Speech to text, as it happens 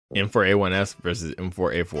M4A1-S versus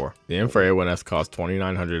M4A4. The M4A1-S costs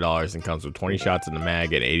 $2,900 and comes with 20 shots in the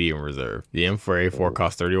mag and 80 in reserve. The M4A4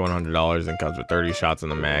 costs $3,100 and comes with 30 shots in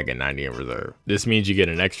the mag and 90 in reserve. This means you get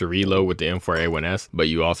an extra reload with the M4A1-S, but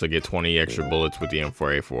you also get 20 extra bullets with the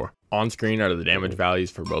M4A4. On screen are the damage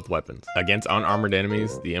values for both weapons. Against unarmored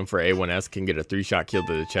enemies, the M4A1-S can get a 3-shot kill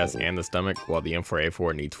to the chest and the stomach, while the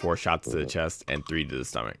M4A4 needs 4 shots to the chest and 3 to the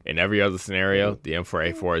stomach. In every other scenario, the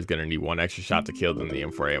M4A4 is going to need 1 extra shot to kill than the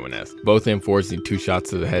M4A1-S. Both M4s need 2 shots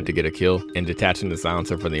to the head to get a kill, and detaching the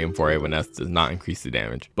silencer for the M4A1-S does not increase the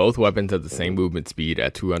damage. Both weapons have the same movement speed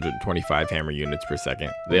at 225 hammer units per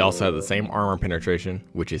second. They also have the same armor penetration,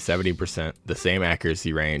 which is 70%, the same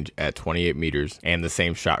accuracy range at 28 meters, and the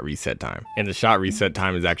same shot reset time. And the shot reset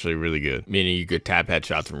time is actually really good, meaning you could tap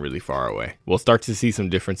headshots from really far away. We'll start to see some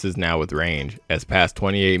differences now with range, as past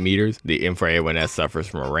 28 meters, the M4A1-S suffers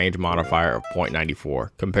from a range modifier of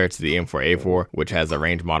 0.94, compared to the M4A4, which has a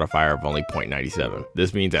range modifier of only 0.97.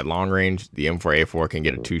 This means at long range, the M4A4 can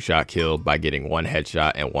get a 2-shot kill by getting 1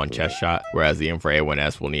 headshot and 1 chest shot, whereas the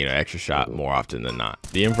M4A1-S will need an extra shot more often than not.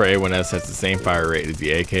 The M4A1-S has the same fire rate as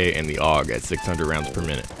the AK and the AUG at 600 rounds per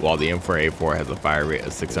minute, while the M4A4 has a fire rate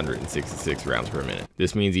of 666 rounds per minute.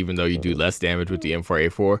 This means even though you do less damage with the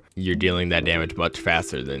M4A4, you're dealing that damage much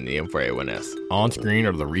faster than the M4A1-S. On screen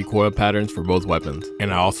are the recoil patterns for both weapons,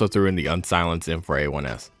 and I also threw in the unsilenced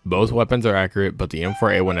M4A1-S. Both weapons are accurate, but the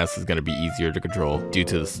M4A1-S is going to be easier to control due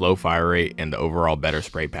to the slow fire rate and the overall better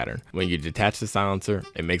spray pattern. When you detach the silencer,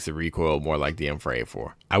 it makes the recoil more like the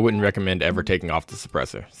M4A4. I wouldn't recommend ever taking off the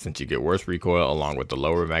suppressor, since you get worse recoil along with the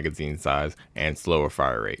lower magazine size and slower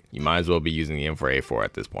fire rate. You might as well be using the M4A4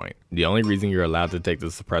 at this point. The only reason you're allowed to take the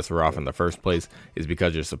suppressor off in the first place is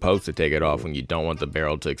because you're supposed to take it off when you don't want the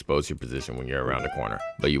barrel to expose your position when you're around a corner,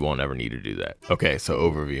 but you won't ever need to do that. Okay, so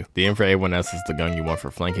overview. The M4A1-S is the gun you want for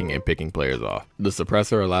flanking and picking players off. The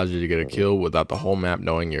suppressor allows you to get a kill without the whole map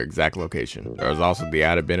knowing your exact location. There is also the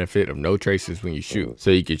added benefit of no tracers when you shoot,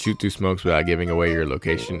 so you can shoot through smokes without giving away your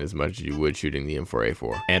location as much as you would shooting the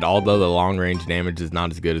M4A4. And although the long range damage is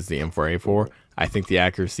not as good as the M4A4, I think the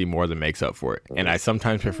accuracy more than makes up for it, and I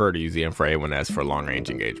sometimes prefer to use the M4A1-S for long range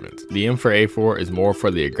engagements. The M4A4 is more for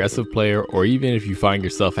the aggressive player, or even if you find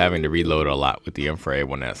yourself having to reload a lot with the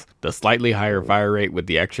M4A1-S. The slightly higher fire rate with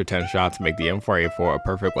the extra 10 shots make the M4A4 a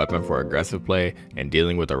perfect weapon for aggressive play and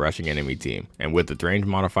dealing with a rushing enemy team. And with its range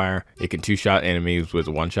modifier, it can 2-shot enemies with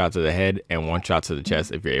 1 shot to the head and 1 shot to the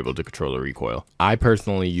chest if you're able to control the recoil. I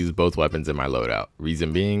personally use both weapons in my loadout.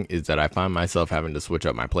 Reason being is that I find myself having to switch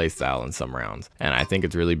up my playstyle in some rounds, and I think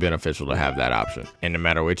it's really beneficial to have that option. And no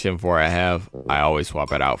matter which M4 I have, I always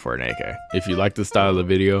swap it out for an AK. If you like this style of the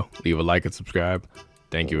video, leave a like and subscribe.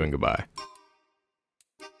 Thank you and goodbye.